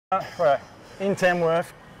Right, in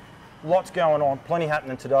Tamworth, lots going on, plenty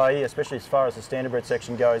happening today, especially as far as the standardbred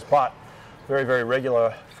section goes, but very, very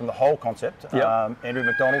regular from the whole concept. Yep. Andrew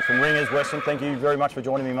Macdonald from Ringers, Western, thank you very much for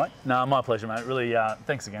joining me, mate. No, my pleasure, mate. Really,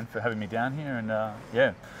 thanks again for having me down here, and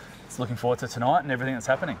yeah, it's looking forward to tonight and everything that's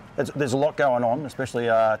happening. There's a lot going on, especially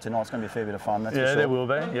tonight's going to be a fair bit of fun, that's for sure. There will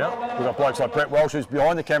be, yeah. We've got blokes like Brett Welsh who's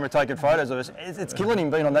behind the camera taking photos of us. It's killing him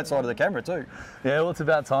being on that side of the camera too. Yeah, well, it's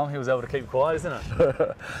about time he was able to keep quiet, isn't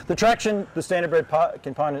it? The traction, the standardbred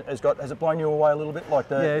component has it blown you away a little bit? Like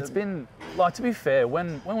yeah, it's been, like, to be fair,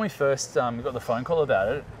 when we first got the phone call about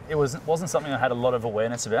it, it wasn't something I had a lot of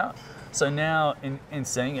awareness about. So now, in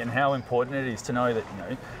seeing it and how important it is to know that,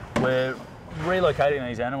 we're relocating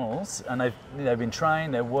these animals and they've been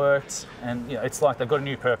trained, they've worked, and it's like they've got a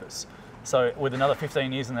new purpose. So with another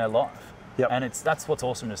 15 years in their life, and that's what's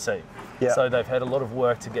awesome to see. Yep. So they've had a lot of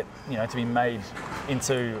work to get, to be made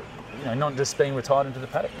into, not just being retired into the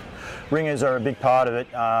paddock. Ringers are a big part of it.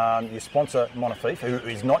 You sponsor Montefiore, who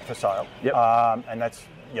is not for sale, and that's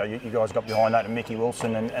you guys got behind that, and Mickey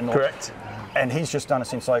Wilson and correct. And he's just done a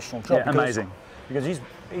sensational job. Yeah, amazing. Because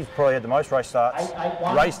he's probably had the most race starts,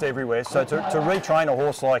 raced everywhere. So to retrain a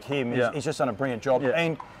horse like him, he's just done a brilliant job. Yeah.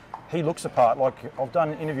 And he looks the part. Like, I've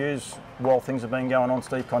done interviews while things have been going on,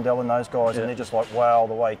 Steve Condell and those guys, and they're just like, wow,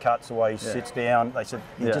 the way he cuts, the way he sits down. They said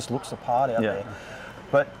he just looks the part out there.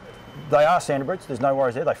 But they are standardbreds. There's no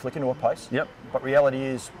worries there. They flick into a pace. Yep. But reality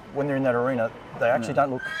is, when they're in that arena, they actually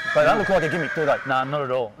don't look. They don't look like a gimmick, do they? No, not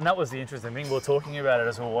at all. And that was the interesting thing. We were talking about it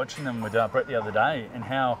as we were watching them with Brett the other day, and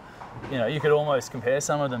how you could almost compare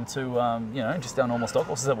some of them to just our normal stock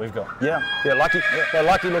horses that we've got. Yeah, Lucky. Yeah,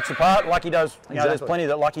 Lucky looks the part. Lucky does. There's plenty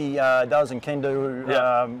that Lucky does and can do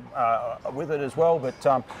with it as well.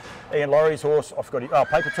 But Ian Laurie's horse, I forgot.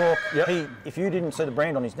 Paper Talk. Yep. If you didn't see the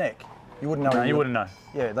brand on his neck, you wouldn't know. No, you wouldn't know.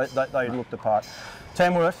 Yeah, they looked the part.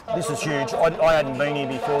 Tamworth, this is huge. I hadn't been here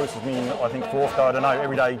before. This is me, I think, fourth go. I don't know.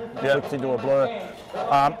 Every day flips into a blur.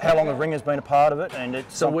 How long have Ringers been a part of it? And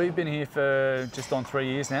so we've been here for just on 3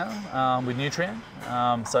 years now with Nutrien.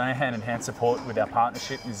 So our hand-in-hand support with our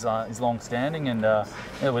partnership is long-standing, and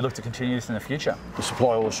we look to continue this in the future. You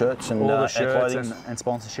supply all the shirts and all the shirts and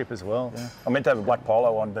sponsorship as well. Yeah. I meant to have a black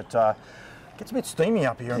polo on, but it gets a bit steamy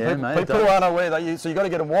up here. Yeah, and people aren't aware so you got to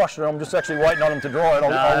get them washed. And I'm just actually waiting on them to dry, and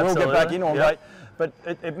I will get back in on it. But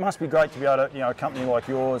it must be great to be able to, a company like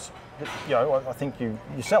yours. I think you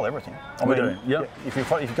sell everything. We do. Yep. If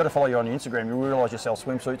you've got to follow you on your Instagram, you realise you sell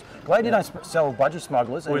swimsuits. Glad you don't sell budgie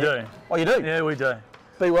smugglers. We do. Oh, you do? Yeah, we do.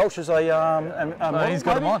 B. Welsh is a model, he's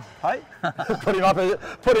got him on. Hey, put him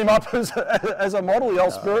up as a model. The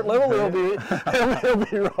old spirit level. He'll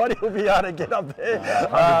be right. He'll be able to get up there.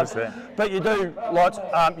 100%. But you do lots.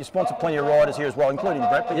 You sponsor plenty of riders here as well, including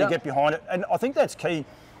Brett. But you get behind it, and I think that's key.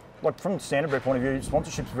 Like, from the standardbred point of view,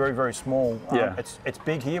 sponsorship's very, very small. It's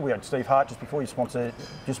big here. We had Steve Hart just before you sponsor. Do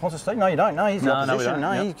you sponsor Steve? No, you don't. No, he's the opposition.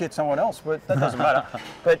 No, he gets someone else. But that doesn't matter.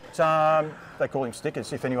 But they call him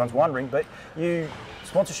stickers, if anyone's wondering. But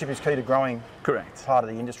sponsorship is key to growing part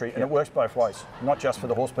of the industry, and it works both ways. Not just for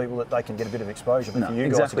the horse people that they can get a bit of exposure, but for you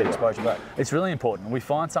guys to get exposure back. It's really important. We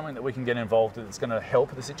find something that we can get involved with that's going to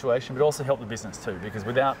help the situation, but also help the business too. Because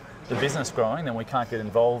without the business growing, then we can't get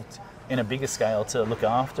involved in a bigger scale to look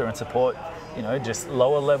after and support, just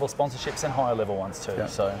lower level sponsorships and higher level ones too.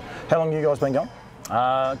 So, how long have you guys been going?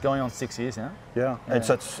 Going on 6 years now. Yeah.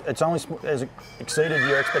 It's only has it exceeded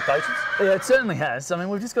your expectations? Yeah, it certainly has. I mean,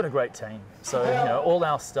 we've just got a great team. So all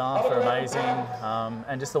our staff are amazing,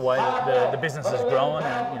 and just the way that the business is growing,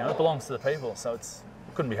 and it belongs to the people. So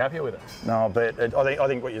couldn't be happier with it. No, but I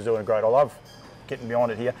think what you're doing is great. I love getting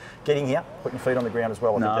behind it here, getting here, putting your feet on the ground as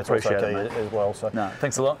well. I think that's also key as well. So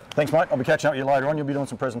thanks a lot. Thanks, mate. I'll be catching up with you later on. You'll be doing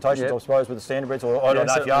some presentations, I suppose, with the standardbreds. Or I don't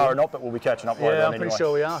know if you are or not, but we'll be catching up later on anyway. I'm pretty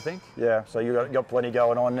sure we are, I think. Yeah, so you've got plenty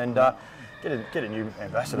going on, and get a new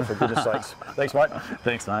ambassador, for goodness sakes. Thanks, mate.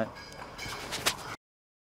 Thanks, mate.